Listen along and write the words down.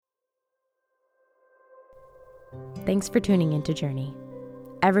Thanks for tuning into Journey.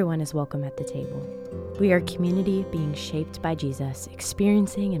 Everyone is welcome at the table. We are a community being shaped by Jesus,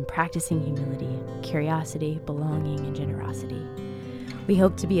 experiencing and practicing humility, curiosity, belonging, and generosity. We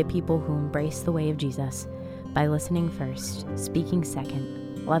hope to be a people who embrace the way of Jesus by listening first, speaking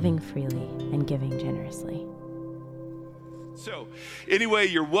second, loving freely, and giving generously. So, anyway,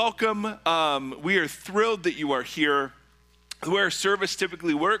 you're welcome. We are thrilled that you are here. The way our service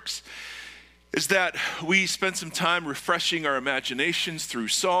typically works is that we spend some time refreshing our imaginations through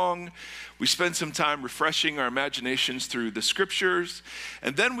song. We spend some time refreshing our imaginations through the scriptures.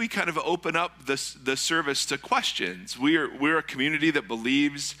 And then we kind of open up the service to questions. We're a community that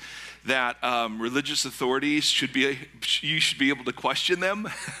believes that religious authorities you should be able to question them.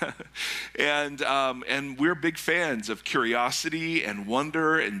 and we're big fans of curiosity and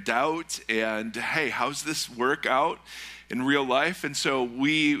wonder and doubt. And hey, how's this work out in real life? And so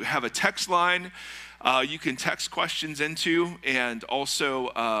we have a text line you can text questions into, and also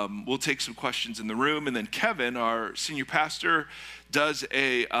we'll take some questions in the room. And then Kevin, our senior pastor, does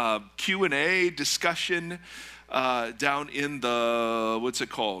a Q&A discussion down in the, what's it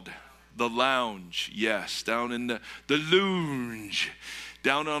called? The lounge, yes, down in the lounge,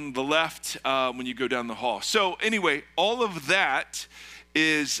 down on the left when you go down the hall. So anyway, all of that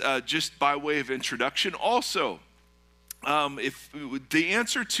is just by way of introduction. Also, if the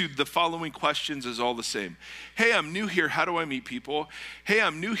answer to the following questions is all the same. Hey, I'm new here. How do I meet people? Hey,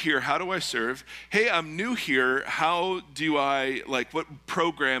 I'm new here. How do I serve? Hey, I'm new here. How do I, what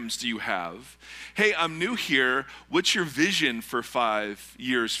programs do you have? Hey, I'm new here. What's your vision for 5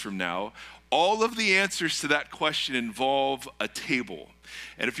 years from now? All of the answers to that question involve a table.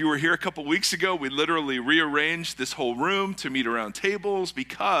 And if you were here a couple weeks ago, we literally rearranged this whole room to meet around tables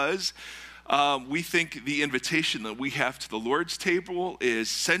because we think the invitation that we have to the Lord's table is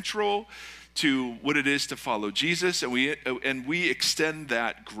central to what it is to follow Jesus, and we extend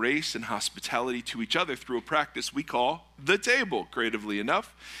that grace and hospitality to each other through a practice we call the table, creatively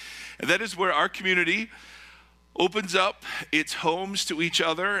enough. And that is where our community opens up its homes to each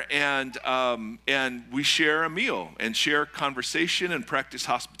other, and we share a meal and share conversation and practice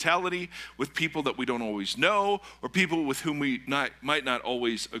hospitality with people that we don't always know or people with whom we might not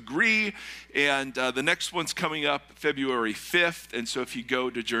always agree. And the next one's coming up February 5th, and so if you go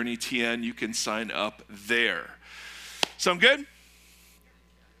to Journey TN, you can sign up there. Sound good?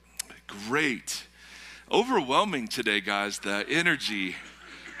 Great. Overwhelming today, guys, the energy.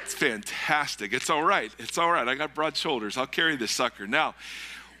 It's fantastic. It's all right. It's all right. I got broad shoulders. I'll carry this sucker. Now,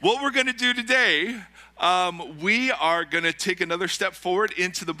 what we're going to do today, we are going to take another step forward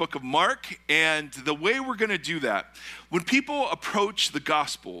into the book of Mark. And the way we're going to do that, when people approach the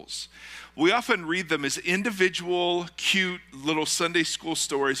Gospels, we often read them as individual, cute little Sunday school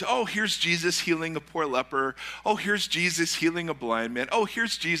stories. Oh, here's Jesus healing a poor leper. Oh, here's Jesus healing a blind man. Oh,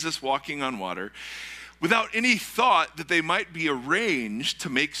 here's Jesus walking on water, without any thought that they might be arranged to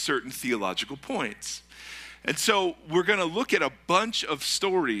make certain theological points. And so we're going to look at a bunch of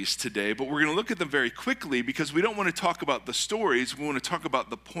stories today, but we're going to look at them very quickly because we don't want to talk about the stories, we want to talk about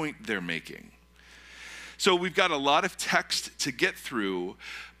the point they're making. So we've got a lot of text to get through,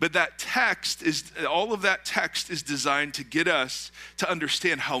 but all of that text is designed to get us to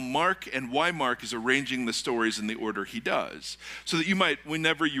understand how Mark and why Mark is arranging the stories in the order he does. So that you might,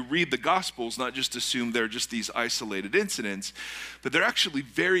 whenever you read the Gospels, not just assume they're just these isolated incidents, but they're actually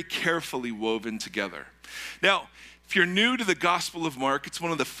very carefully woven together. Now, if you're new to the Gospel of Mark, it's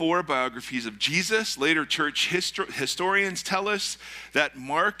one of the 4 biographies of Jesus. Later church historians tell us that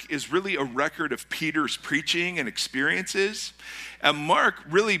Mark is really a record of Peter's preaching and experiences. And Mark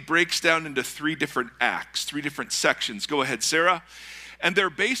really breaks down into 3 different acts, 3 different sections. Go ahead, Sarah. And they're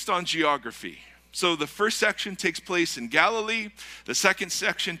based on geography. So the first section takes place in Galilee. The second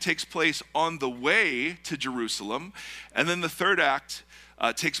section takes place on the way to Jerusalem. And then the third act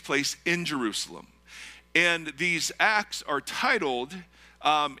takes place in Jerusalem. And these acts are titled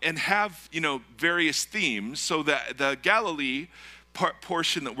and have, various themes. So that the Galilee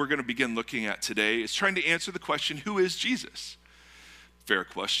portion that we're going to begin looking at today is trying to answer the question, who is Jesus? Fair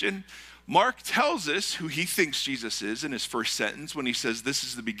question. Mark tells us who he thinks Jesus is in his first sentence when he says this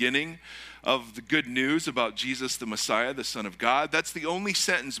is the beginning of the good news about Jesus the Messiah, the Son of God. That's the only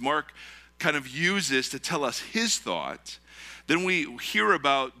sentence Mark kind of uses to tell us his thought. Then we hear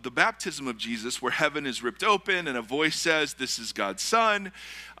about the baptism of Jesus where heaven is ripped open and a voice says, this is God's Son.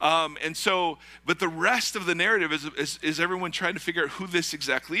 But the rest of the narrative is everyone trying to figure out who this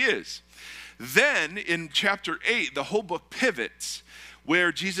exactly is. Then in chapter 8, the whole book pivots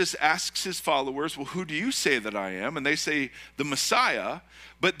where Jesus asks his followers, well, who do you say that I am? And they say the Messiah,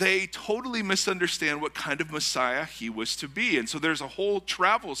 but they totally misunderstand what kind of Messiah he was to be. And so there's a whole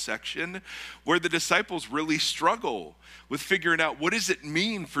travel section where the disciples really struggle with figuring out what does it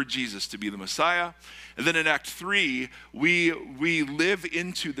mean for Jesus to be the Messiah. And then in Act 3, we live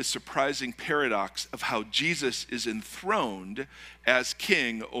into the surprising paradox of how Jesus is enthroned as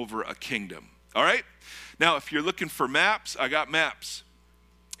king over a kingdom. All right? Now, if you're looking for maps, I got maps.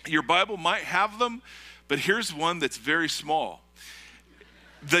 Your Bible might have them, but here's one that's very small.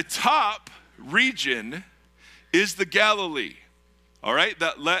 The top region is the Galilee. All right?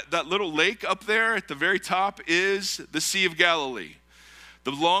 That little lake up there at the very top is the Sea of Galilee.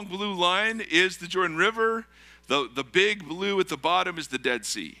 The long blue line is the Jordan River. The big blue at the bottom is the Dead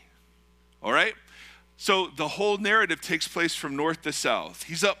Sea. All right? So the whole narrative takes place from north to south.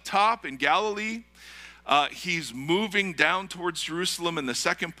 He's up top in Galilee. He's moving down towards Jerusalem in the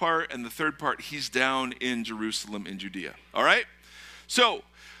second part, and the third part, he's down in Jerusalem in Judea. All right? So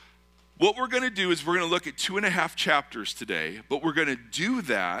what we're going to do is we're going to look at 2.5 chapters today, but we're going to do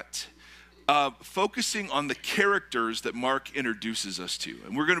that focusing on the characters that Mark introduces us to.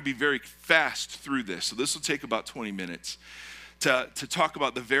 And we're going to be very fast through this. So this will take about 20 minutes to talk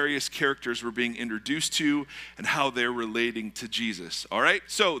about the various characters we're being introduced to and how they're relating to Jesus. All right?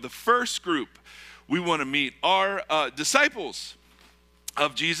 So the first group we want to meet are disciples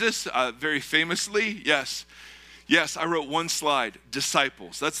of Jesus, very famously. Yes, I wrote one slide,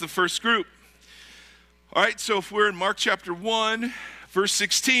 disciples. That's the first group. All right, so if we're in Mark chapter 1, verse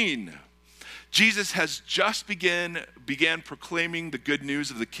 16, Jesus has just began proclaiming the good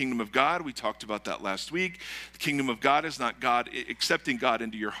news of the kingdom of God. We talked about that last week. The kingdom of God is not God accepting God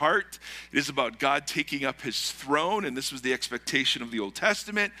into your heart. It is about God taking up his throne, and this was the expectation of the Old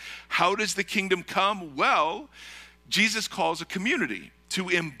Testament. How does the kingdom come? Well, Jesus calls a community to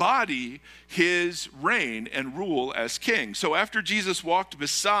embody his reign and rule as king. So after Jesus walked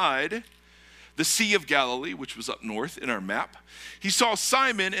beside the Sea of Galilee, which was up north in our map, he saw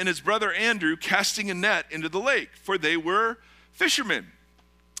Simon and his brother Andrew casting a net into the lake, for they were fishermen.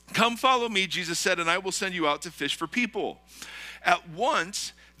 Come follow me, Jesus said, and I will send you out to fish for people. At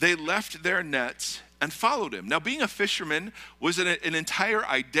once, they left their nets and followed him. Now, being a fisherman was an entire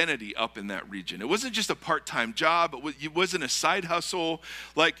identity up in that region. It wasn't just a part-time job. It wasn't a side hustle.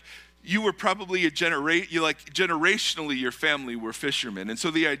 Like, you were probably generationally, your family were fishermen. And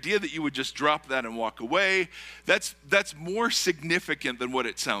so the idea that you would just drop that and walk away, that's more significant than what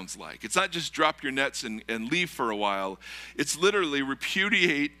it sounds like. It's not just drop your nets and leave for a while. It's literally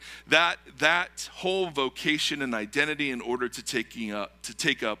repudiate that whole vocation and identity in order to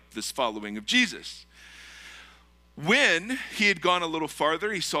take up this following of Jesus. When he had gone a little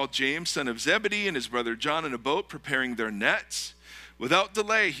farther, he saw James, son of Zebedee, and his brother John in a boat preparing their nets. Without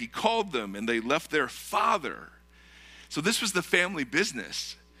delay, he called them, and they left their father. So this was the family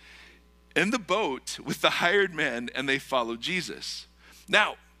business. In the boat with the hired men, and they followed Jesus.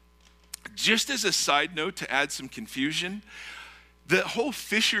 Now, just as a side note to add some confusion, the whole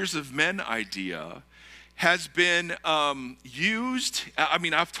fishers of men idea has been used. I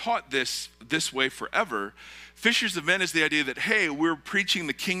mean, I've taught this way forever. Fishers of men is the idea that, hey, we're preaching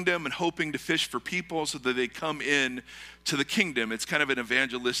the kingdom and hoping to fish for people so that they come in to the kingdom. It's kind of an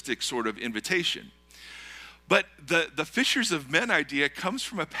evangelistic sort of invitation. But the fishers of men idea comes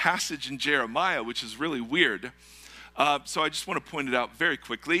from a passage in Jeremiah, which is really weird. So I just want to point it out very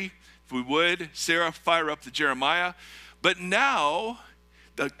quickly. If we would, Sarah, fire up the Jeremiah. But now,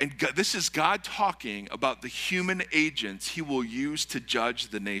 this is God talking about the human agents he will use to judge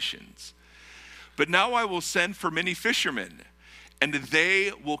the nations. But now I will send for many fishermen, and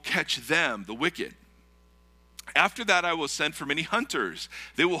they will catch them, the wicked. After that, I will send for many hunters.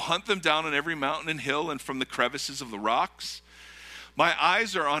 They will hunt them down on every mountain and hill and from the crevices of the rocks. My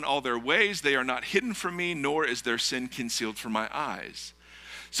eyes are on all their ways. They are not hidden from me, nor is their sin concealed from my eyes.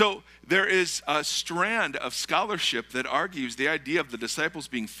 So there is a strand of scholarship that argues the idea of the disciples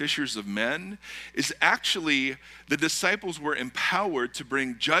being fishers of men is actually the disciples were empowered to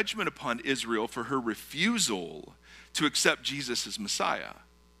bring judgment upon Israel for her refusal to accept Jesus as Messiah.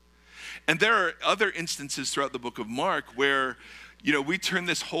 And there are other instances throughout the book of Mark where, we turn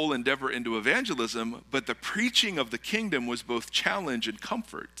this whole endeavor into evangelism, but the preaching of the kingdom was both challenge and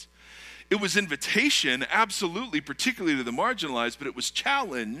comfort. It was invitation, absolutely, particularly to the marginalized, but it was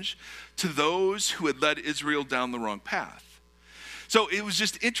challenge to those who had led Israel down the wrong path. So it was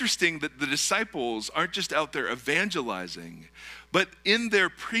just interesting that the disciples aren't just out there evangelizing, but in their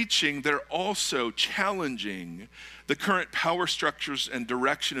preaching, they're also challenging the current power structures and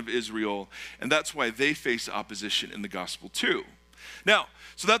direction of Israel, and that's why they face opposition in the gospel too. Now,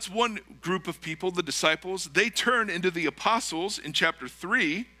 so that's one group of people, the disciples. They turn into the apostles in chapter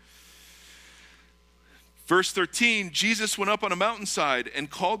 3. Verse 13, Jesus went up on a mountainside and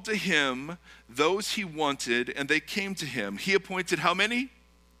called to him those he wanted, and they came to him. He appointed how many?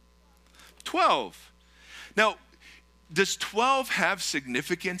 12. Now, does 12 have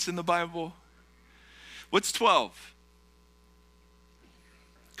significance in the Bible? What's 12?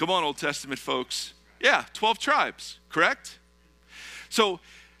 Come on, Old Testament folks. Yeah, 12 tribes, correct? So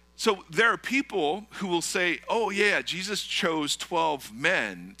there are people who will say, oh yeah, Jesus chose 12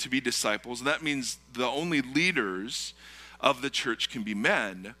 men to be disciples, and that means the only leaders of the church can be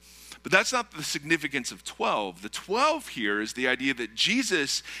men. But that's not the significance of 12. The 12 here is the idea that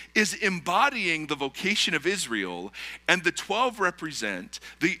Jesus is embodying the vocation of Israel, and the 12 represent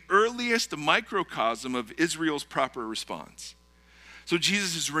the earliest microcosm of Israel's proper response. So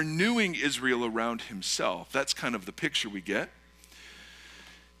Jesus is renewing Israel around himself. That's kind of the picture we get.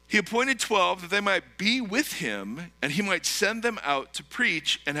 He appointed 12 that they might be with him, and he might send them out to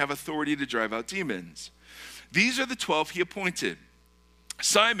preach and have authority to drive out demons. These are the 12 he appointed.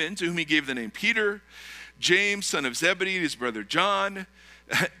 Simon, to whom he gave the name Peter, James, son of Zebedee, his brother John.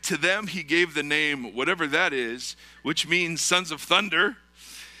 To them he gave the name, whatever that is, which means sons of thunder.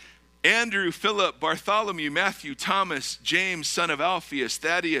 Andrew, Philip, Bartholomew, Matthew, Thomas, James, son of Alphaeus,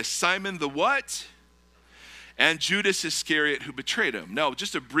 Thaddeus, Simon the what? And Judas Iscariot, who betrayed him. Now,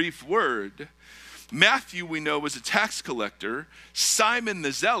 just a brief word. Matthew, we know, was a tax collector. Simon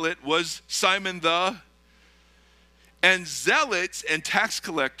the Zealot was Simon the... And zealots and tax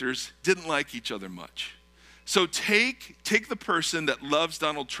collectors didn't like each other much. So take the person that loves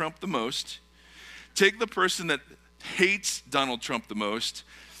Donald Trump the most, take the person that hates Donald Trump the most,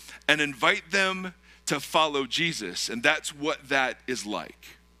 and invite them to follow Jesus. And that's what that is like.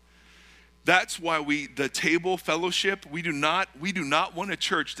 That's why the table fellowship, we do not want a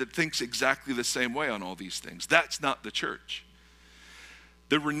church that thinks exactly the same way on all these things. That's not the church.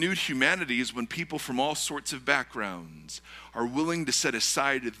 The renewed humanity is when people from all sorts of backgrounds are willing to set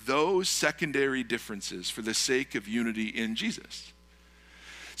aside those secondary differences for the sake of unity in Jesus.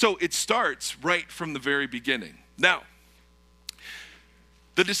 So it starts right from the very beginning. Now,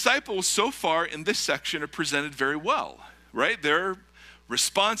 the disciples so far in this section are presented very well, right? They're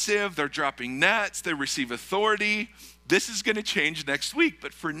responsive, they're dropping nets, they receive authority. This is going to change next week.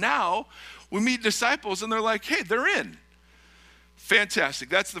 But for now, we meet disciples and they're like, hey, they're in. Fantastic.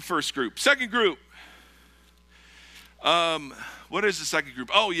 That's the first group. Second group. What is the second group?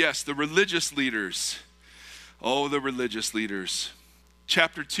 Oh, yes, the religious leaders. Oh, the religious leaders.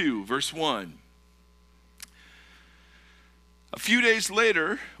 Chapter 2, verse 1. A few days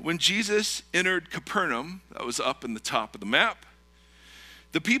later, when Jesus entered Capernaum, that was up in the top of the map,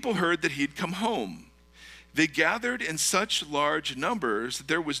 the people heard that he'd come home. They gathered in such large numbers that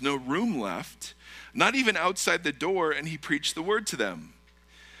there was no room left, not even outside the door, and he preached the word to them.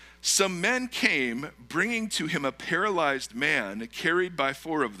 Some men came, bringing to him a paralyzed man carried by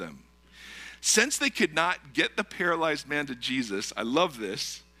 4 of them. Since they could not get the paralyzed man to Jesus, I love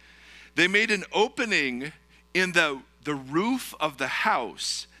this, they made an opening in the roof of the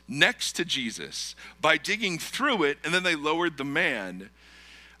house next to Jesus by digging through it, and then they lowered the mat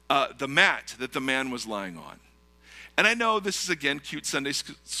that the man was lying on. And I know this is, again, cute Sunday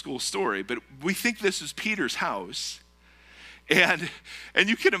school story, but we think this is Peter's house. And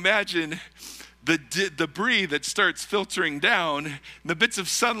you can imagine the debris that starts filtering down, the bits of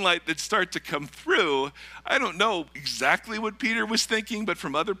sunlight that start to come through. I don't know exactly what Peter was thinking, but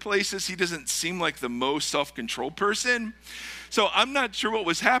from other places, he doesn't seem like the most self-controlled person. So I'm not sure what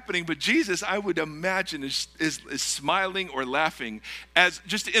was happening, but Jesus, I would imagine, is smiling or laughing as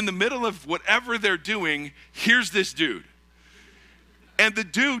just in the middle of whatever they're doing, here's this dude. And the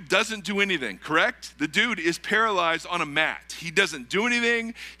dude doesn't do anything, correct? The dude is paralyzed on a mat. He doesn't do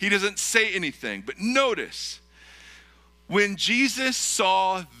anything. He doesn't say anything. But notice, when Jesus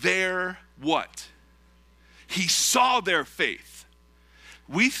saw their what? He saw their faith.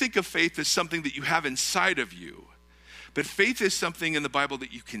 We think of faith as something that you have inside of you. But faith is something in the Bible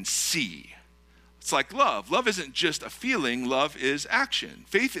that you can see. It's like love. Love isn't just a feeling. Love is action.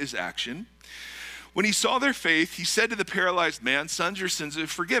 Faith is action. When he saw their faith, he said to the paralyzed man, "Son, your sins are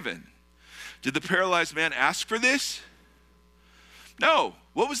forgiven." Did the paralyzed man ask for this? No.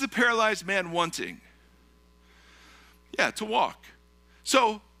 What was the paralyzed man wanting? Yeah, to walk.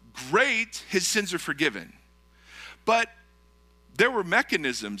 So, great, his sins are forgiven. But there were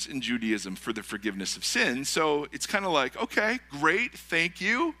mechanisms in Judaism for the forgiveness of sins. So it's kind of like, okay, great, thank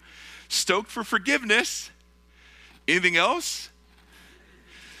you. Stoked for forgiveness. Anything else?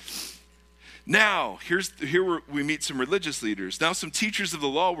 Now, we meet some religious leaders. Now some teachers of the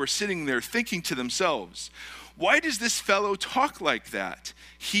law were sitting there thinking to themselves, why does this fellow talk like that?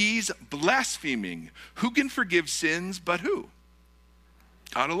 He's blaspheming. Who can forgive sins but who?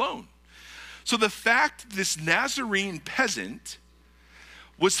 God alone. So the fact this Nazarene peasant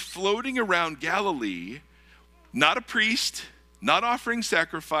was floating around Galilee, not a priest, not offering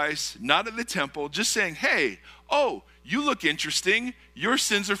sacrifice, not at the temple, just saying, hey, oh, you look interesting, your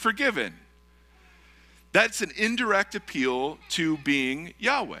sins are forgiven. That's an indirect appeal to being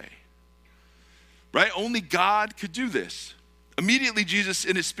Yahweh, right? Only God could do this. Immediately, Jesus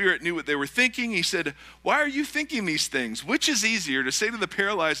in his spirit knew what they were thinking. He said, why are you thinking these things? Which is easier, to say to the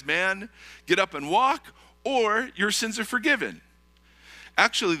paralyzed man, get up and walk, or your sins are forgiven?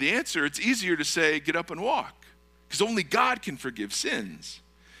 Actually, the answer, it's easier to say, get up and walk, because only God can forgive sins.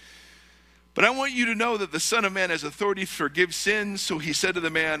 But I want you to know that the Son of Man has authority to forgive sins. So he said to the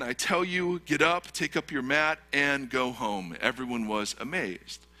man, I tell you, get up, take up your mat, and go home. Everyone was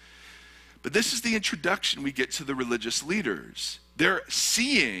amazed. But this is the introduction we get to the religious leaders. They're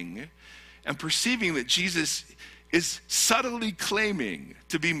seeing and perceiving that Jesus is subtly claiming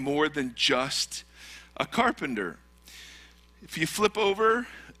to be more than just a carpenter. If you flip over,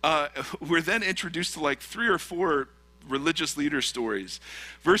 we're then introduced to like 3 or 4 religious leader stories.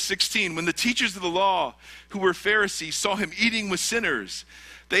 Verse 16, when the teachers of the law, who were Pharisees, saw him eating with sinners,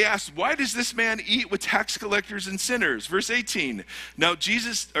 they asked, why does this man eat with tax collectors and sinners? Verse 18, now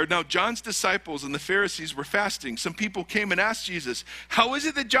John's disciples and the Pharisees were fasting. Some people came and asked Jesus, how is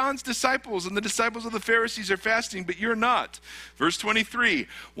it that John's disciples and the disciples of the Pharisees are fasting, but you're not? Verse 23,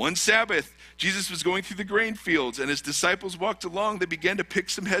 one Sabbath, Jesus was going through the grain fields, and his disciples walked along. They began to pick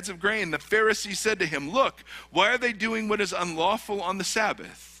some heads of grain. The Pharisees said to him, look, why are they doing what is unlawful on the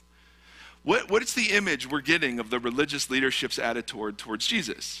Sabbath? What is the image we're getting of the religious leadership's attitude towards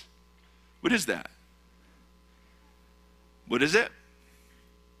Jesus? What is that? What is it?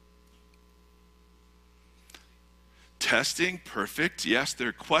 Testing, perfect. Yes,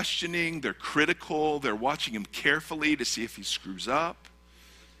 they're questioning, they're critical, they're watching him carefully to see if he screws up.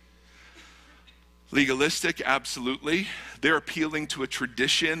 Legalistic, absolutely. They're appealing to a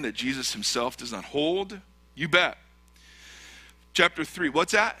tradition that Jesus himself does not hold. You bet. Chapter 3,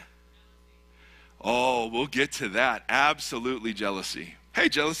 what's that? Oh, we'll get to that. Absolutely jealousy. Hey,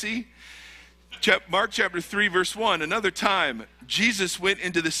 jealousy. Mark chapter 3, verse 1. Another time, Jesus went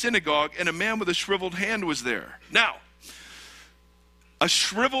into the synagogue, and a man with a shriveled hand was there. Now, a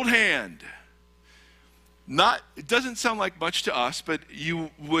shriveled hand. It doesn't sound like much to us, but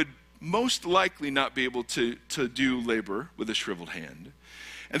you would most likely not be able to do labor with a shriveled hand.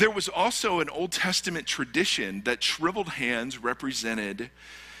 And there was also an Old Testament tradition that shriveled hands represented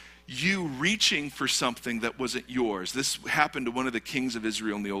you reaching for something that wasn't yours. This happened to one of the kings of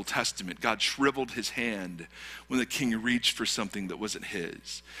Israel in the Old Testament. God shriveled his hand when the king reached for something that wasn't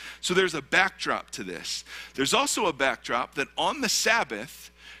his. So there's a backdrop to this. There's also a backdrop that on the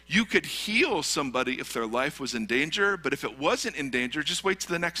Sabbath, you could heal somebody if their life was in danger, but if it wasn't in danger, just wait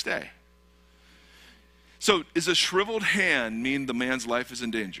till the next day. So does a shriveled hand mean the man's life is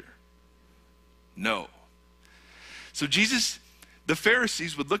in danger? No. So the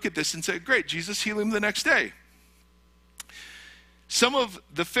Pharisees would look at this and say, great, Jesus, heal him the next day. Some of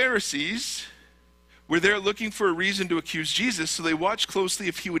the Pharisees were there looking for a reason to accuse Jesus, so they watched closely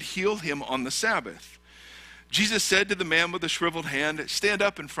if he would heal him on the Sabbath. Jesus said to the man with the shriveled hand, stand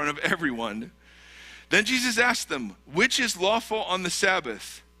up in front of everyone. Then Jesus asked them, which is lawful on the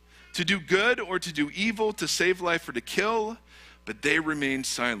Sabbath, to do good or to do evil, to save life or to kill? But they remained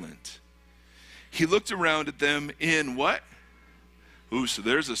silent. He looked around at them in what? Ooh, so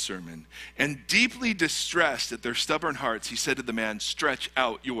there's a sermon. And deeply distressed at their stubborn hearts, he said to the man, stretch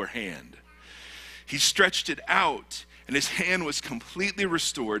out your hand. He stretched it out, and his hand was completely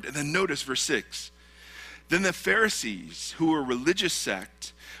restored. And then notice verse 6. Then the Pharisees, who were a religious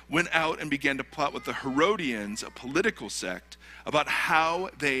sect, went out and began to plot with the Herodians, a political sect, about how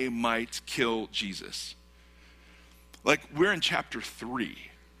they might kill Jesus. Like, we're in chapter 3.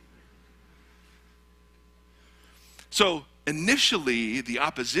 So, initially, the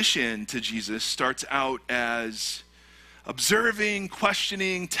opposition to Jesus starts out as observing,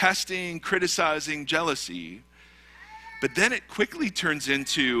 questioning, testing, criticizing, jealousy. But then it quickly turns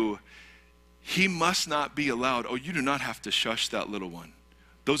into, he must not be allowed. Oh, you do not have to shush that little one.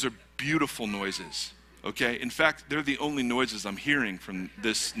 Those are beautiful noises, okay? In fact, they're the only noises I'm hearing from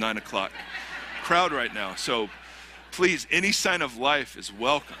this 9 o'clock crowd right now. So please, any sign of life is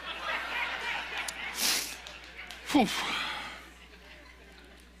welcome. Whew.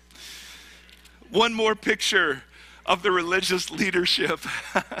 One more picture of the religious leadership.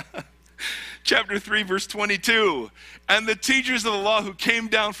 Chapter 3, verse 22. And the teachers of the law who came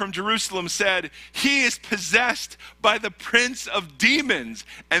down from Jerusalem said, he is possessed by the prince of demons.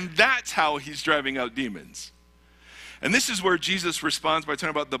 And that's how he's driving out demons. And this is where Jesus responds by talking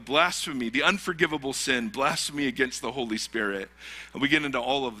about the blasphemy, the unforgivable sin, blasphemy against the Holy Spirit. And we get into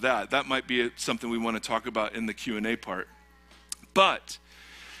all of that. That might be something we want to talk about in the Q&A part. But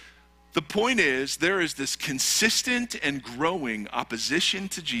the point is, there is this consistent and growing opposition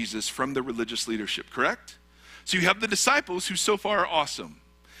to Jesus from the religious leadership, correct? So you have the disciples who so far are awesome.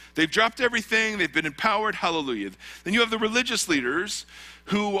 They've dropped everything, they've been empowered, hallelujah. Then you have the religious leaders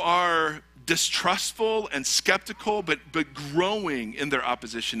who are distrustful and skeptical, but growing in their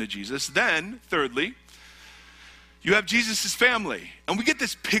opposition to Jesus. Then, thirdly, you have Jesus' family. And we get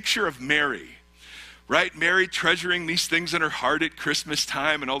this picture of Mary, right? Mary treasuring these things in her heart at Christmas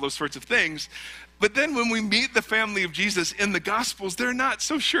time and all those sorts of things. But then when we meet the family of Jesus in the Gospels, they're not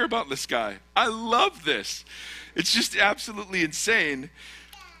so sure about this guy. I love this. It's just absolutely insane.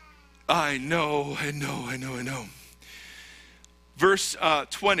 I know. Verse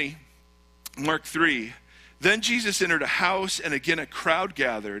 20, Mark 3. Then Jesus entered a house, and again a crowd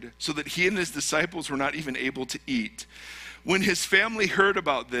gathered, so that he and his disciples were not even able to eat. When his family heard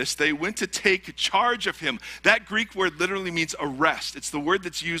about this, they went to take charge of him. That Greek word literally means arrest. It's the word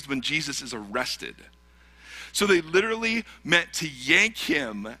that's used when Jesus is arrested. So they literally meant to yank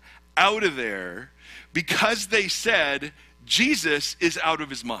him out of there because they said, Jesus is out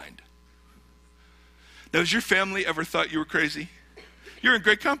of his mind. Now, has your family ever thought you were crazy? You're in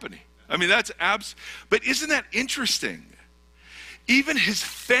great company. I mean, but isn't that interesting? Even his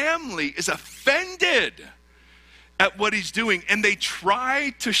family is offended at what he's doing, and they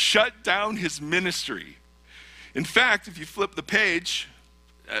try to shut down his ministry. In fact, if you flip the page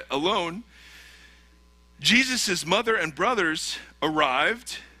alone, Jesus' mother and brothers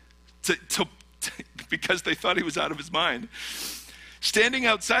arrived because they thought he was out of his mind. Standing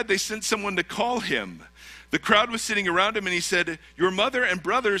outside, they sent someone to call him. The crowd was sitting around him, and he said, your mother and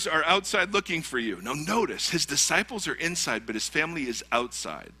brothers are outside looking for you. Now notice, his disciples are inside, but his family is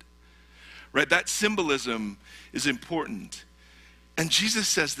outside. Right? That symbolism is important. And Jesus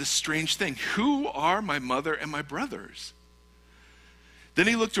says this strange thing, who are my mother and my brothers? Then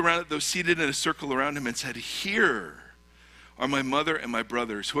he looked around at those seated in a circle around him and said, here are my mother and my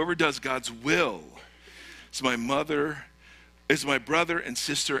brothers. Whoever does God's will is my brother and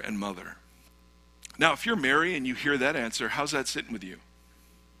sister and mother. Now, if you're Mary and you hear that answer, how's that sitting with you?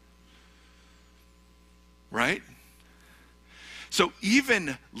 Right? So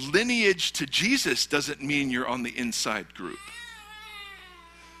even lineage to Jesus doesn't mean you're on the inside group.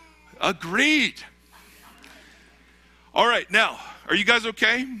 Agreed. All right, now, are you guys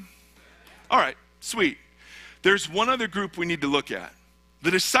okay? All right, sweet. There's one other group we need to look at.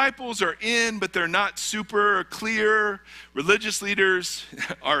 The disciples are in, but they're not super clear. Religious leaders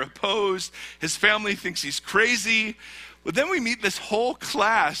are opposed. His family thinks he's crazy. But then we meet this whole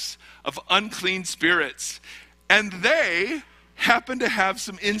class of unclean spirits, and they happen to have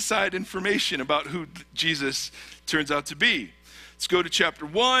some inside information about who Jesus turns out to be. Let's go to chapter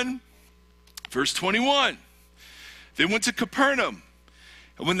 1, verse 21. They went to Capernaum,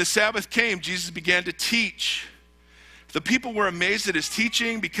 and when the Sabbath came, Jesus began to teach. The people were amazed at his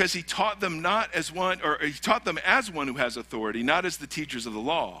teaching because he taught them as one who has authority, not as the teachers of the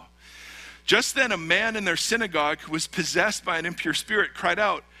law. Just then a man in their synagogue who was possessed by an impure spirit cried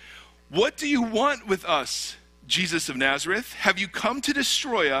out, what do you want with us, Jesus of Nazareth? Have you come to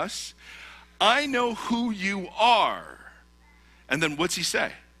destroy us? I know who you are. And then what's he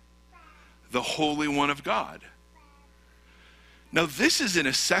say? The Holy One of God. Now this is in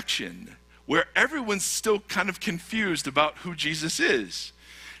a section where everyone's still kind of confused about who Jesus is.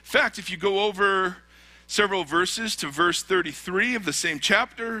 In fact, if you go over several verses to verse 33 of the same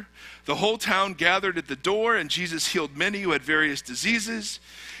chapter, the whole town gathered at the door, and Jesus healed many who had various diseases.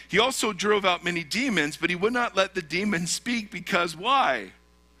 He also drove out many demons, but he would not let the demons speak because why?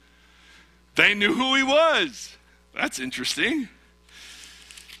 They knew who he was. That's interesting.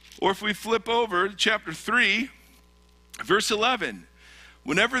 Or if we flip over to chapter 3, verse 11,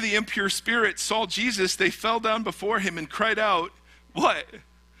 whenever the impure spirits saw Jesus, they fell down before him and cried out, what?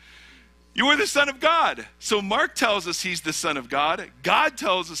 You are the Son of God. So Mark tells us he's the Son of God. God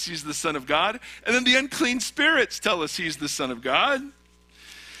tells us he's the Son of God. And then the unclean spirits tell us he's the Son of God.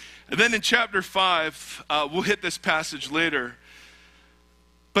 And then in chapter 5, we'll hit this passage later,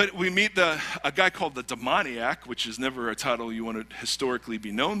 but we meet a guy called the demoniac, which is never a title you want to historically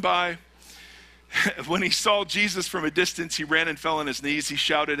be known by. When he saw Jesus from a distance, he ran and fell on his knees. He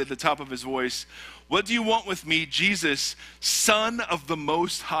shouted at the top of his voice, what do you want with me, Jesus, Son of the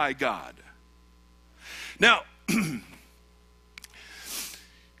Most High God? Now,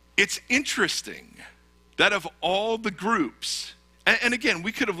 it's interesting that of all the groups, and again,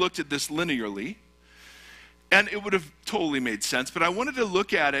 we could have looked at this linearly, and it would have totally made sense, but I wanted to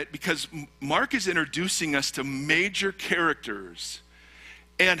look at it because Mark is introducing us to major characters,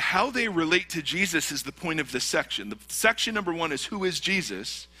 and how they relate to Jesus is the point of this section. The section number 1 is, who is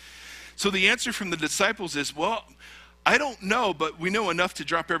Jesus? So the answer from the disciples is, well, I don't know, but we know enough to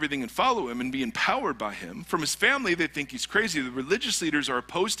drop everything and follow him and be empowered by him. From his family, they think he's crazy. The religious leaders are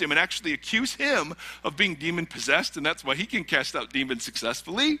opposed to him and actually accuse him of being demon-possessed, and that's why he can cast out demons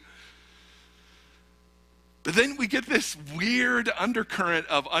successfully. But then we get this weird undercurrent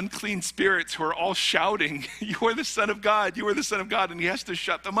of unclean spirits who are all shouting, you are the Son of God, you are the Son of God, and he has to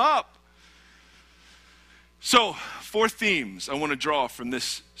shut them up. So, 4 themes I want to draw from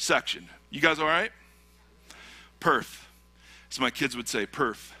this section. You guys all right? Perf. As my kids would say,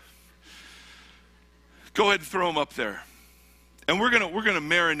 perf. Go ahead and throw them up there. And we're gonna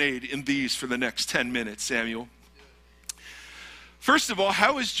marinate in these for the next 10 minutes, Samuel. First of all,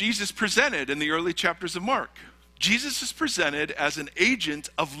 how is Jesus presented in the early chapters of Mark? Jesus is presented as an agent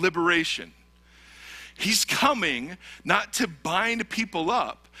of liberation. He's coming not to bind people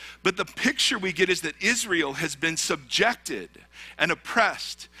up, but the picture we get is that Israel has been subjected and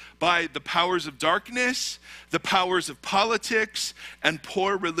oppressed by the powers of darkness, the powers of politics, and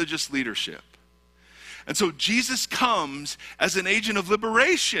poor religious leadership. And so Jesus comes as an agent of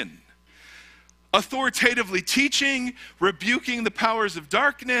liberation, authoritatively teaching, rebuking the powers of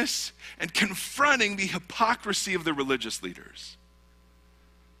darkness, and confronting the hypocrisy of the religious leaders.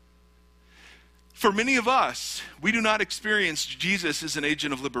 For many of us, we do not experience Jesus as an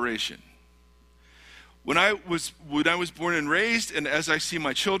agent of liberation. When I was born and raised, and as I see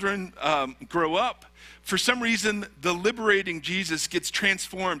my children grow up, for some reason, the liberating Jesus gets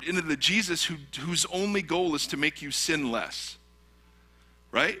transformed into the Jesus whose only goal is to make you sin less,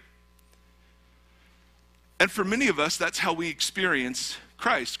 right? And for many of us, that's how we experience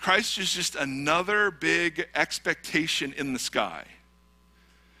Christ. Christ is just another big expectation in the sky.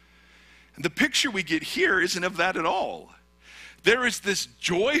 And the picture we get here isn't of that at all. There is this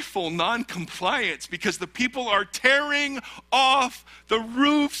joyful non-compliance because the people are tearing off the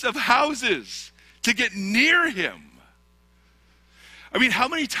roofs of houses to get near him. I mean, how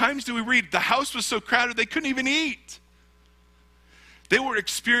many times do we read, the house was so crowded they couldn't even eat? They were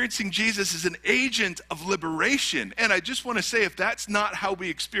experiencing Jesus as an agent of liberation. And I just want to say, if that's not how we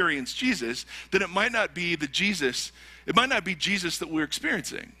experience Jesus, then it might not be Jesus that we're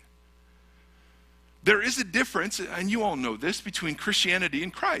experiencing. There is a difference, and you all know this, between Christianity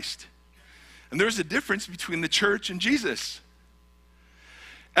and Christ. And there's a difference between the church and Jesus.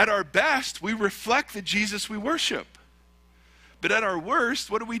 At our best, we reflect the Jesus we worship. But at our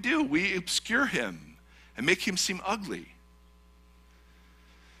worst, what do? We obscure him and make him seem ugly.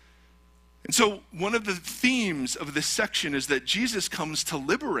 And so one of the themes of this section is that Jesus comes to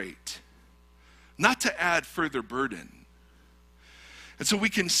liberate, not to add further burden. And so we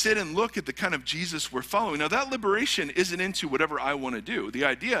can sit and look at the kind of Jesus we're following. Now, that liberation isn't into whatever I want to do. The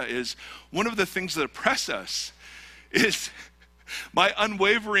idea is one of the things that oppress us is my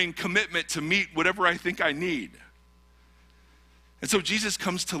unwavering commitment to meet whatever I think I need. And so Jesus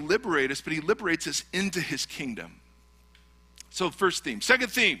comes to liberate us, but he liberates us into his kingdom. So first theme.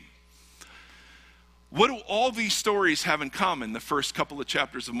 Second theme. What do all these stories have in common, the first couple of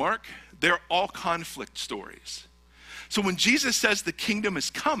chapters of Mark? They're all conflict stories. So when Jesus says the kingdom is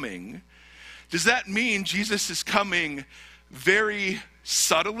coming, does that mean Jesus is coming very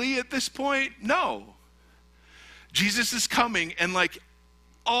subtly at this point? No. Jesus is coming, and like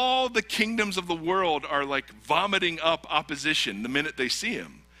all the kingdoms of the world are like vomiting up opposition the minute they see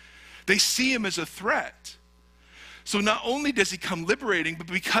him. They see him as a threat. So not only does he come liberating, but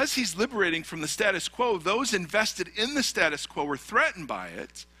because he's liberating from the status quo, those invested in the status quo are threatened by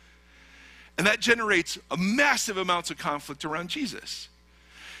it. And that generates a massive amounts of conflict around Jesus.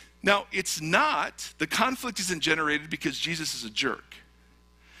 Now, the conflict isn't generated because Jesus is a jerk.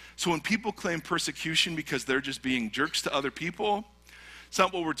 So when people claim persecution because they're just being jerks to other people, it's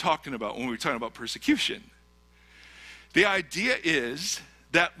not what we're talking about when we're talking about persecution. The idea is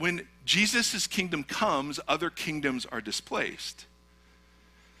that when Jesus' kingdom comes, other kingdoms are displaced.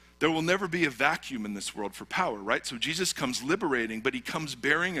 There will never be a vacuum in this world for power, right? So Jesus comes liberating, but he comes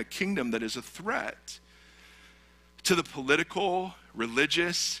bearing a kingdom that is a threat to the political,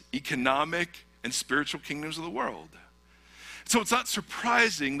 religious, economic, and spiritual kingdoms of the world. So it's not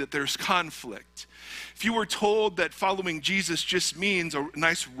surprising that there's conflict. If you were told that following Jesus just means a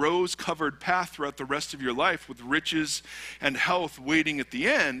nice rose-covered path throughout the rest of your life with riches and health waiting at the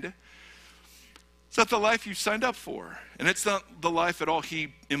end, It's not the life you've signed up for. And it's not the life at all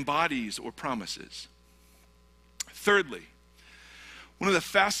he embodies or promises. Thirdly, one of the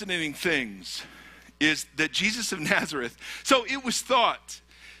fascinating things is that Jesus of Nazareth, so it was thought,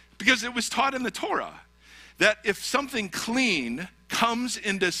 because it was taught in the Torah, that if something clean comes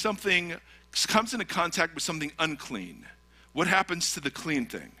into contact with something unclean, what happens to the clean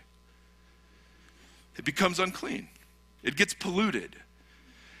thing? It becomes unclean. It gets polluted.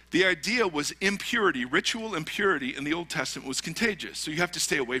 The idea was impurity, ritual impurity in the Old Testament was contagious. So you have to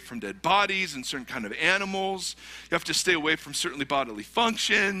stay away from dead bodies and certain kind of animals. You have to stay away from certainly bodily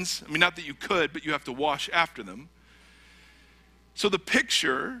functions. I mean, not that you could, but you have to wash after them. So the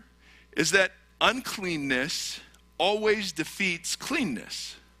picture is that uncleanness always defeats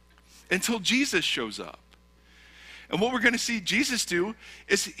cleanness until Jesus shows up. And what we're going to see Jesus do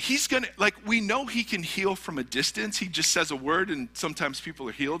is he's going to, like, we know he can heal from a distance. He just says a word and sometimes people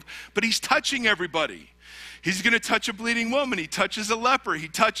are healed. But he's touching everybody. He's going to touch a bleeding woman. He touches a leper. He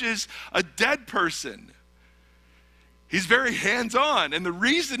touches a dead person. He's very hands-on. And the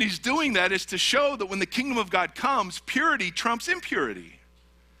reason he's doing that is to show that when the kingdom of God comes, purity trumps impurity.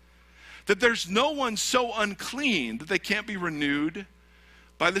 That there's no one so unclean that they can't be renewed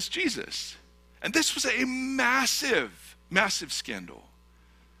by this Jesus. And this was a massive, massive scandal.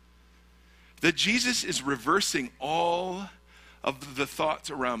 That Jesus is reversing all of the thoughts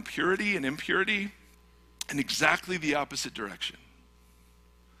around purity and impurity in exactly the opposite direction.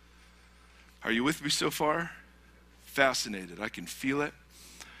 Are you with me so far? Fascinated. I can feel it.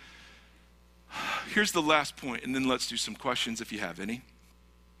 Here's the last point, and then let's do some questions if you have any.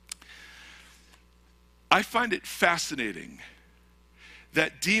 I find it fascinating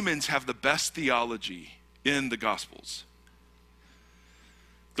that demons have the best theology in the Gospels.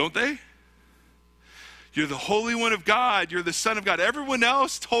 Don't they? You're the Holy One of God. You're the Son of God. Everyone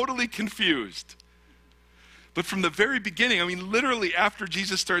else totally confused. But from the very beginning, I mean, literally after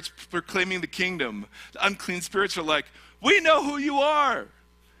Jesus starts proclaiming the kingdom, the unclean spirits are like, we know who you are.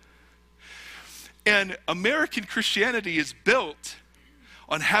 And American Christianity is built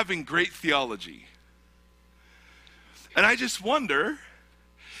on having great theology. And I just wonder,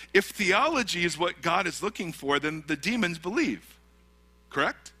 if theology is what God is looking for, then the demons believe,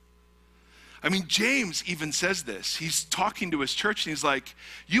 correct? I mean, James even says this. He's talking to his church and he's like,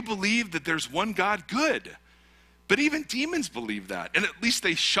 you believe that there's one God? Good. But even demons believe that, and at least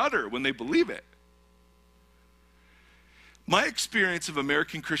they shudder when they believe it. My experience of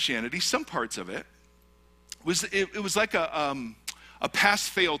American Christianity, some parts of it, was it was like a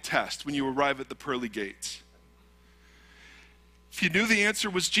pass-fail test when you arrive at the pearly gates. If you knew the answer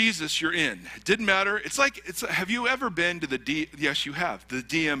was Jesus, you're in. It didn't matter. Have you ever been to yes, you have, the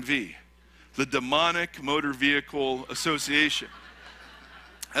DMV, the Demonic Motor Vehicle Association.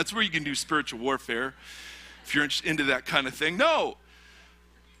 That's where you can do spiritual warfare if you're into that kind of thing. No,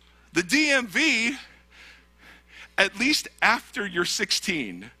 the DMV, at least after you're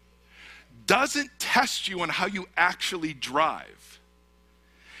 16, doesn't test you on how you actually drive.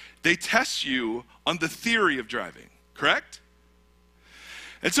 They test you on the theory of driving, correct?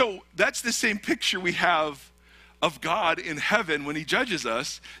 And so that's the same picture we have of God in heaven when he judges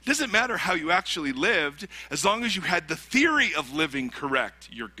us. It doesn't matter how you actually lived, as long as you had the theory of living correct,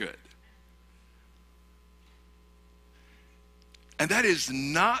 you're good. And that is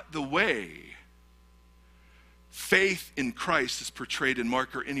not the way faith in Christ is portrayed in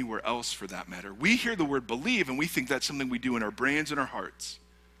Mark or anywhere else for that matter. We hear the word believe and we think that's something we do in our brains and our hearts.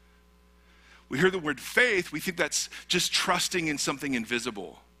 We hear the word faith, we think that's just trusting in something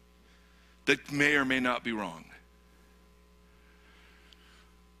invisible that may or may not be wrong.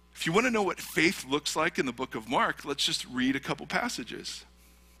 If you want to know what faith looks like in the book of Mark, let's just read a couple passages.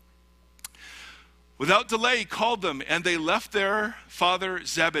 Without delay, he called them, and they left their father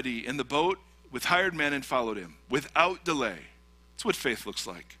Zebedee in the boat with hired men and followed him. Without delay. That's what faith looks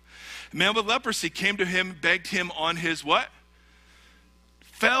like. A man with leprosy came to him, begged him on his what?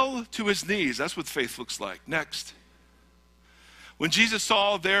 Fell to his knees. That's what faith looks like. Next. When Jesus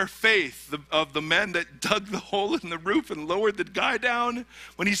saw their faith, of the men that dug the hole in the roof and lowered the guy down,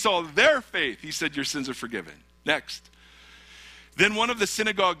 when he saw their faith, he said, your sins are forgiven. Next. Then one of the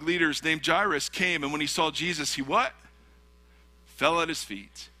synagogue leaders named Jairus came, and when he saw Jesus, he what? Fell at his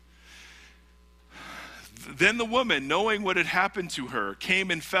feet. Then the woman, knowing what had happened to her,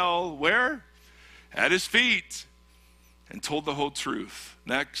 came and fell where? At his feet, and told the whole truth.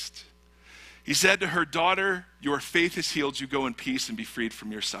 Next. He said to her, daughter, your faith has healed you. Go in peace and be freed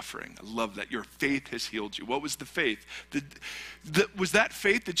from your suffering. I love that. Your faith has healed you. What was the faith? Was that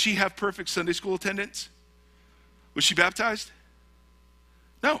faith? Did she have perfect Sunday school attendance? Was she baptized?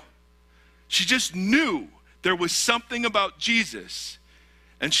 No. She just knew there was something about Jesus,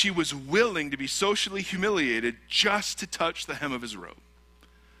 and she was willing to be socially humiliated just to touch the hem of his robe.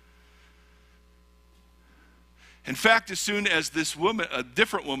 In fact, as soon as this woman, a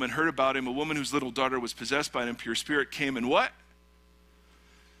different woman, heard about him, a woman whose little daughter was possessed by an impure spirit came and what?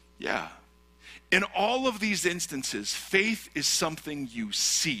 Yeah. In all of these instances, faith is something you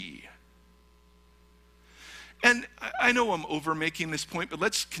see. And I know I'm over making this point, but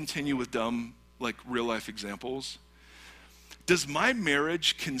let's continue with dumb, like real life examples. Does my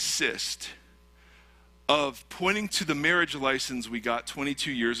marriage consist of pointing to the marriage license we got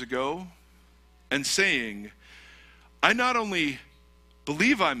 22 years ago and saying, I not only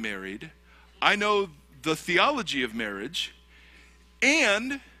believe I'm married, I know the theology of marriage,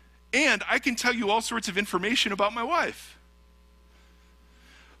 and I can tell you all sorts of information about my wife.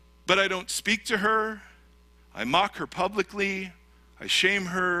 But I don't speak to her, I mock her publicly, I shame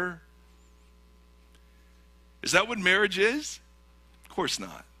her. Is that what marriage is? Of course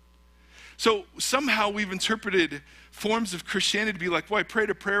not. So somehow we've interpreted forms of Christianity to be like, well, I prayed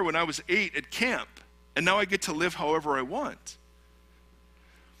a prayer when I was 8 at camp, and now I get to live however I want.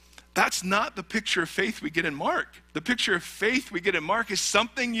 That's not the picture of faith we get in Mark. The picture of faith we get in Mark is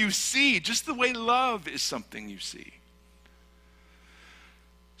something you see, just the way love is something you see.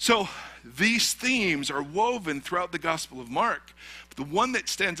 So these themes are woven throughout the Gospel of Mark. But the one that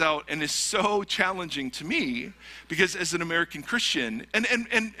stands out and is so challenging to me, because as an American Christian, and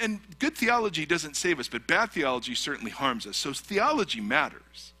good theology doesn't save us, but bad theology certainly harms us. So theology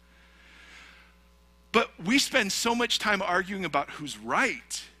matters. But we spend so much time arguing about who's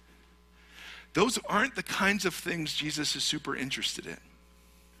right. Those aren't the kinds of things Jesus is super interested in.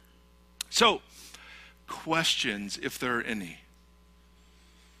 So, questions, if there are any.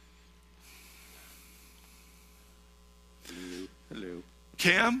 Hello.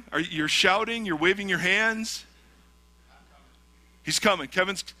 Cam, you're shouting, you're waving your hands. He's coming.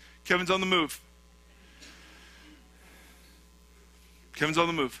 Kevin's on the move. Kevin's on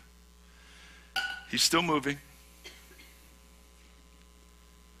the move. He's still moving.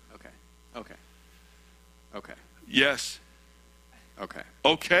 Okay. Yes. Okay.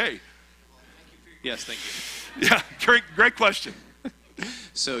 Okay. Yes, thank you. Yeah, great question.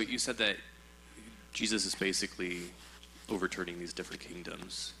 So you said that Jesus is basically overturning these different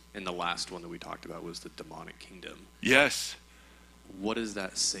kingdoms, and the last one that we talked about was the demonic kingdom. Yes. What does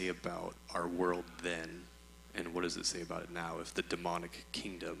that say about our world then, and what does it say about it now if the demonic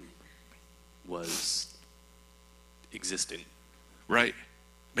kingdom was existent? Right.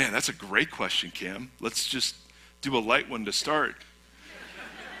 Man, that's a great question, Cam. Let's just do a light one to start.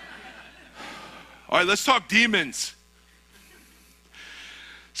 All right, let's talk demons.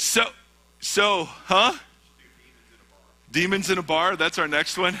 So, Demons in a bar, that's our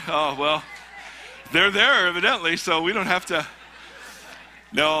next one. Oh, well, they're there evidently, so we don't have to.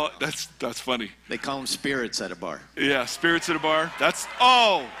 No, that's funny. They call them spirits at a bar. Yeah, spirits at a bar. That's,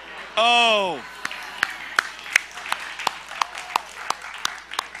 oh.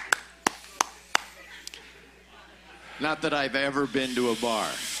 Not that I've ever been to a bar.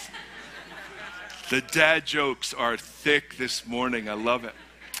 The dad jokes are thick this morning. I love it.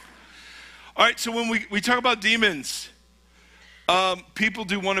 All right, so when we talk about demons, people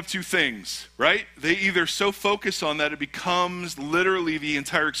do one of two things, right? They either so focus on that it becomes literally the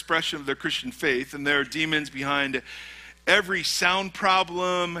entire expression of their Christian faith, and there are demons behind every sound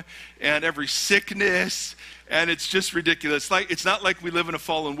problem and every sickness, and it's just ridiculous. It's not like we live in a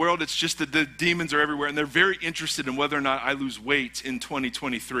fallen world. It's just that the demons are everywhere, and they're very interested in whether or not I lose weight in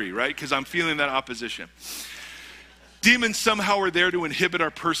 2023, right? Because I'm feeling that opposition. Demons somehow are there to inhibit our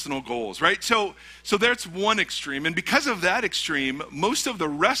personal goals, right? So that's one extreme, and because of that extreme, most of the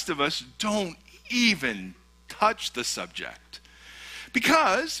rest of us don't even touch the subject.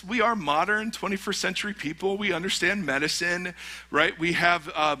 Because we are modern 21st century people, we understand medicine, right? We have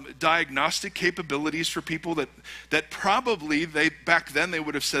diagnostic capabilities for people that probably back then they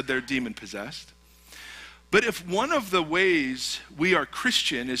would have said they're demon possessed. But if one of the ways we are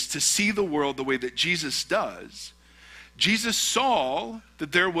Christian is to see the world the way that Jesus does, Jesus saw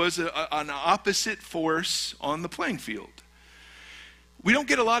that there was an opposite force on the playing field. We don't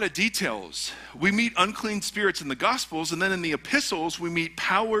get a lot of details. We meet unclean spirits in the Gospels, and then in the epistles, we meet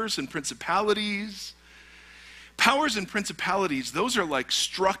powers and principalities. Powers and principalities, those are like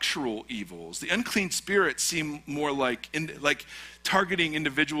structural evils. The unclean spirits seem more like targeting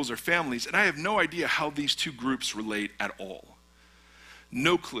individuals or families, and I have no idea how these two groups relate at all.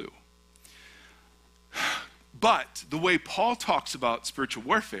 No clue. But the way Paul talks about spiritual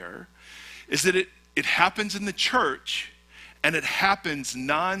warfare is that it happens in the church, and it happens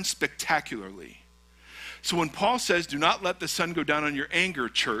non-spectacularly. So when Paul says, do not let the sun go down on your anger,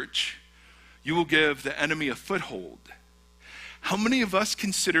 church, you will give the enemy a foothold. How many of us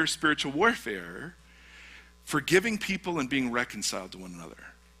consider spiritual warfare forgiving people and being reconciled to one another?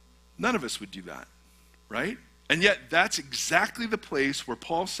 None of us would do that, right? And yet that's exactly the place where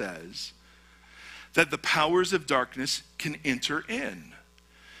Paul says that the powers of darkness can enter in.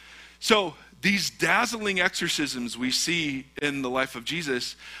 So these dazzling exorcisms we see in the life of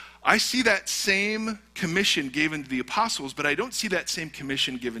Jesus, I see that same commission given to the apostles, but I don't see that same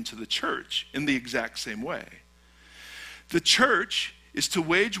commission given to the church in the exact same way. The church is to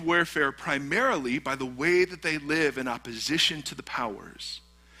wage warfare primarily by the way that they live in opposition to the powers.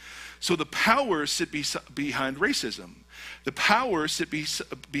 So the powers sit behind racism. The powers sit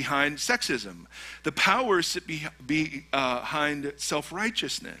behind sexism. The powers sit behind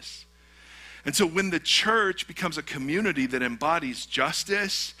self-righteousness. And so when the church becomes a community that embodies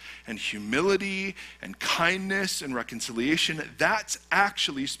justice and humility and kindness and reconciliation, that's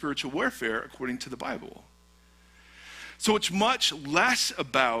actually spiritual warfare according to the Bible. So it's much less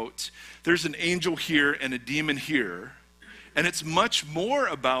about there's an angel here and a demon here, and it's much more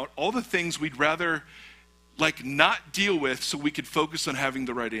about all the things we'd rather not deal with so we could focus on having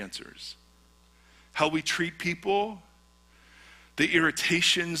the right answers. How we treat people, the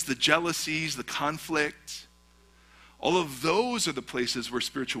irritations, the jealousies, the conflict, all of those are the places where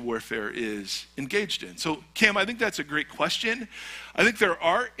spiritual warfare is engaged in. So, Cam, I think that's a great question. I think there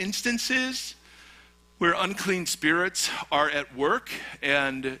are instances where unclean spirits are at work,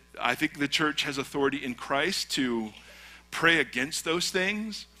 and I think the church has authority in Christ to pray against those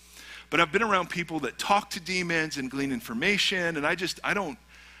things. But I've been around people that talk to demons and glean information, and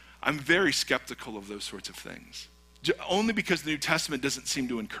I'm very skeptical of those sorts of things. Only because the New Testament doesn't seem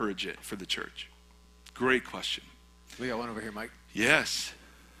to encourage it for the church. Great question. We got one over here, Mike. Yes.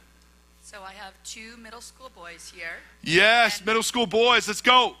 So I have 2 middle school boys here. Yes, middle school boys, let's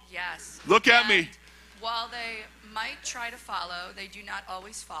go. Yes. Look at me. While they might try to follow, they do not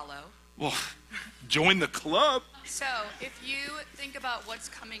always follow. Well, join the club. So if you think about what's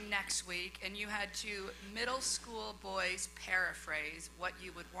coming next week and you had to middle school boys paraphrase what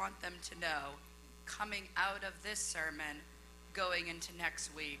you would want them to know coming out of this sermon going into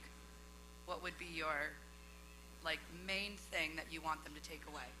next week, what would be your main thing that you want them to take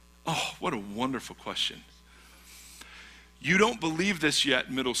away? Oh, what a wonderful question. You don't believe this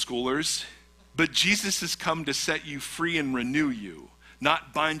yet, middle schoolers, but Jesus has come to set you free and renew you,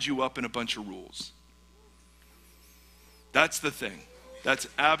 not bind you up in a bunch of rules. That's the thing. That's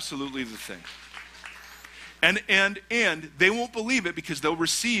absolutely the thing. And they won't believe it because they'll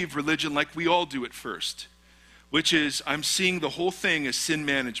receive religion like we all do at first, which is, I'm seeing the whole thing as sin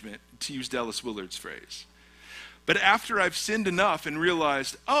management, to use Dallas Willard's phrase. But after I've sinned enough and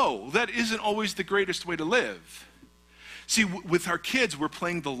realized, that isn't always the greatest way to live. See, with our kids, we're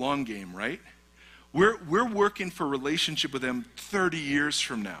playing the long game, right? We're working for a relationship with them 30 years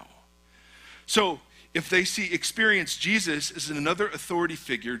from now. So if they experience Jesus as another authority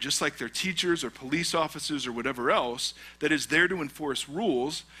figure, just like their teachers or police officers or whatever else, that is there to enforce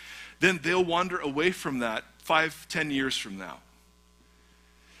rules, then they'll wander away from that 5-10 years from now.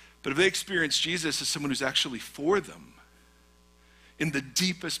 But if they experience Jesus as someone who's actually for them in the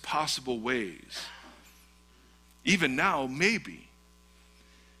deepest possible ways, even now, maybe,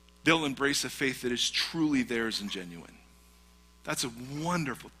 they'll embrace a faith that is truly theirs and genuine. That's a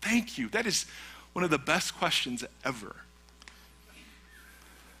wonderful, thank you. That is one of the best questions ever.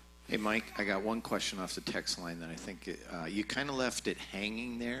 Hey, Mike, I got one question off the text line that I think you kind of left it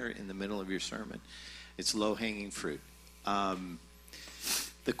hanging there in the middle of your sermon. It's low-hanging fruit.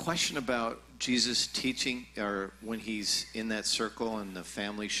 The question about Jesus teaching, or when he's in that circle and the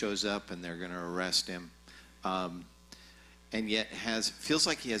family shows up and they're going to arrest him, and yet feels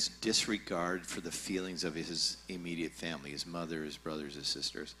like he has disregard for the feelings of his immediate family, his mother, his brothers, his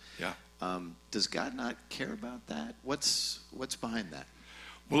sisters. Yeah. Does God not care about that? What's behind that?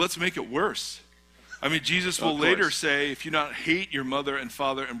 Well, let's make it worse. I mean, Jesus will later say, if you not hate your mother and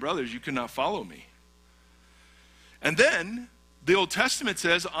father and brothers, you cannot follow me. And then the Old Testament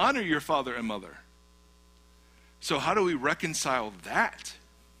says, honor your father and mother. So how do we reconcile that?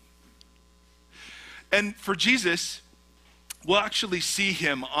 And for Jesus, we'll actually see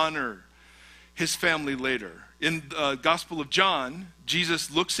him honor his family later. In the Gospel of John,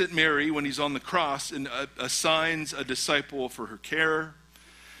 Jesus looks at Mary when he's on the cross and assigns a disciple for her care.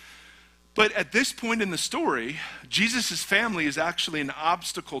 But at this point in the story, Jesus' family is actually an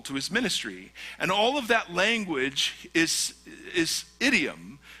obstacle to his ministry. And all of that language is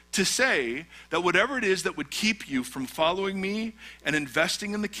idiom to say that whatever it is that would keep you from following me and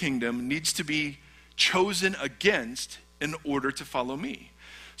investing in the kingdom needs to be chosen against in order to follow me.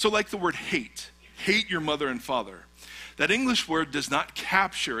 So like the word hate your mother and father. That English word does not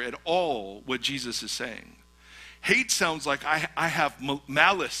capture at all what Jesus is saying. Hate sounds like I have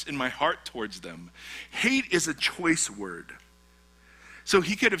malice in my heart towards them. Hate is a choice word. So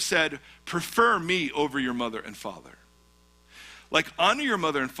he could have said, prefer me over your mother and father. Like honor your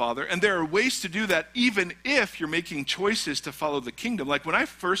mother and father, and there are ways to do that even if you're making choices to follow the kingdom. Like when I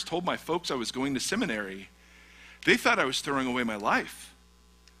first told my folks I was going to seminary, they thought I was throwing away my life.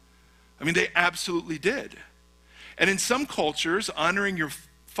 I mean, they absolutely did. And in some cultures, honoring your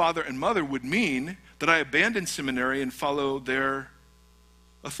father and mother would mean that I abandon seminary and follow their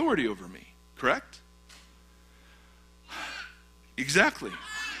authority over me, correct? Exactly.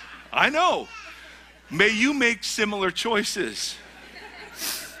 I know. May you make similar choices.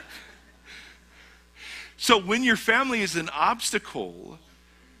 So when your family is an obstacle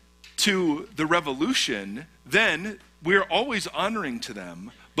to the revolution, then we're always honoring to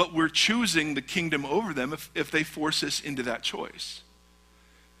them, but we're choosing the kingdom over them if they force us into that choice.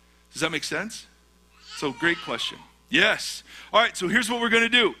 Does that make sense? So great question. Yes. All right, so here's what we're going to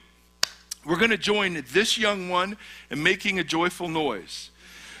do. We're going to join this young one in making a joyful noise.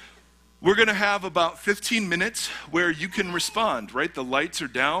 We're going to have about 15 minutes where you can respond, right? The lights are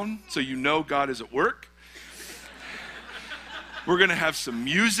down, so you know God is at work. We're going to have some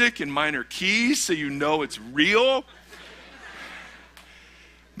music in minor keys, so you know it's real.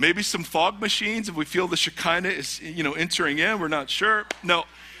 Maybe some fog machines if we feel the Shekinah is, entering in. We're not sure. No.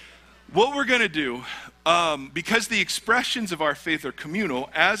 What we're going to do, because the expressions of our faith are communal,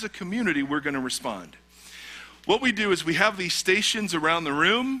 as a community, we're going to respond. What we do is we have these stations around the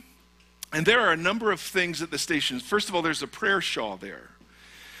room. And there are a number of things at the stations. First of all, there's a prayer shawl there.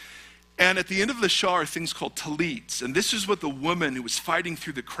 And at the end of the shawl are things called talits. And this is what the woman who was fighting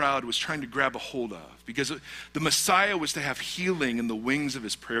through the crowd was trying to grab a hold of. Because the Messiah was to have healing in the wings of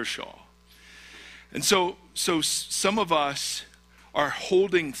his prayer shawl. And so some of us are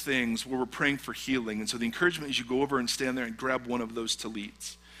holding things where we're praying for healing. And so the encouragement is you go over and stand there and grab one of those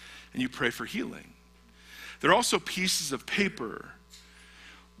talits. And you pray for healing. There are also pieces of paper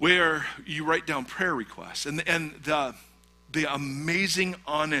where you write down prayer requests. And the amazing,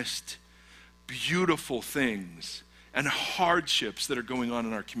 honest, beautiful things and hardships that are going on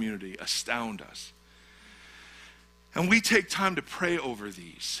in our community astound us. And we take time to pray over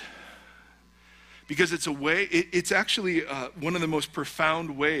these. Because it's actually one of the most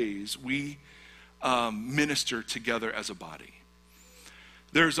profound ways we minister together as a body.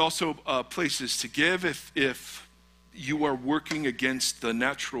 There's also places to give if you are working against the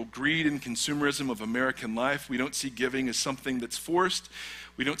natural greed and consumerism of American life. We don't see giving as something that's forced.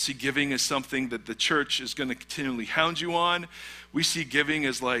 We don't see giving as something that the church is going to continually hound you on. We see giving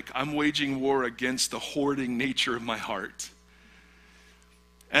as like, I'm waging war against the hoarding nature of my heart.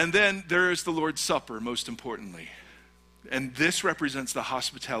 And then there is the Lord's Supper, most importantly. And this represents the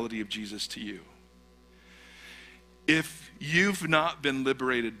hospitality of Jesus to you. If you've not been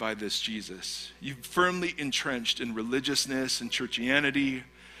liberated by this Jesus, you've firmly entrenched in religiousness and churchianity, I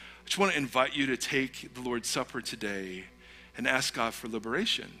just want to invite you to take the Lord's Supper today and ask God for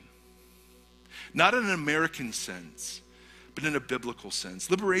liberation. Not in an American sense, but in a biblical sense.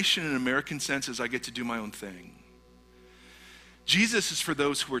 Liberation in an American sense is I get to do my own thing. Jesus is for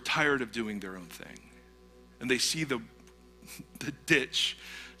those who are tired of doing their own thing. And they see the ditch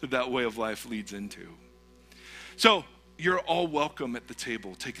that way of life leads into. So you're all welcome at the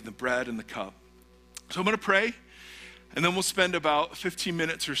table, taking the bread and the cup. So I'm going to pray, and then we'll spend about 15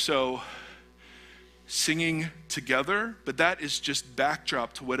 minutes or so singing together. But that is just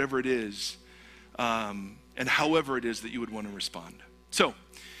backdrop to whatever it is and however it is that you would want to respond. So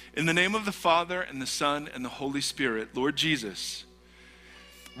in the name of the Father and the Son and the Holy Spirit, Lord Jesus,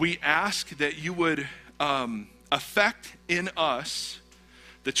 we ask that you would affect in us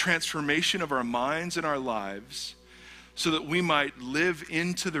the transformation of our minds and our lives so that we might live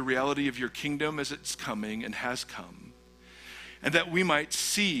into the reality of your kingdom as it's coming and has come, and that we might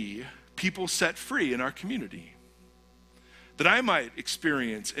see people set free in our community, that I might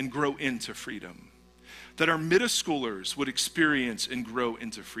experience and grow into freedom, that our middle schoolers would experience and grow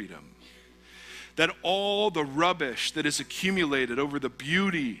into freedom, that all the rubbish that is accumulated over the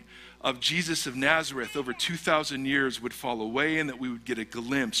beauty of Jesus of Nazareth over 2,000 years would fall away, and that we would get a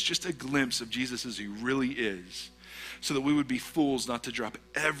glimpse, just a glimpse of Jesus as he really is, so that we would be fools not to drop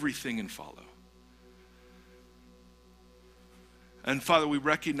everything and follow. And Father, we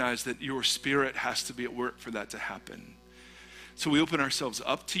recognize that your Spirit has to be at work for that to happen. So we open ourselves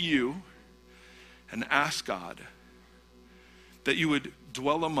up to you and ask God that you would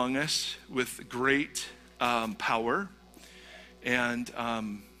dwell among us with great power, and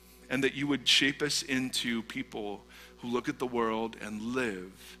that you would shape us into people who look at the world and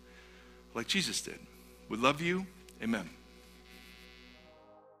live like Jesus did. We love you. Amen.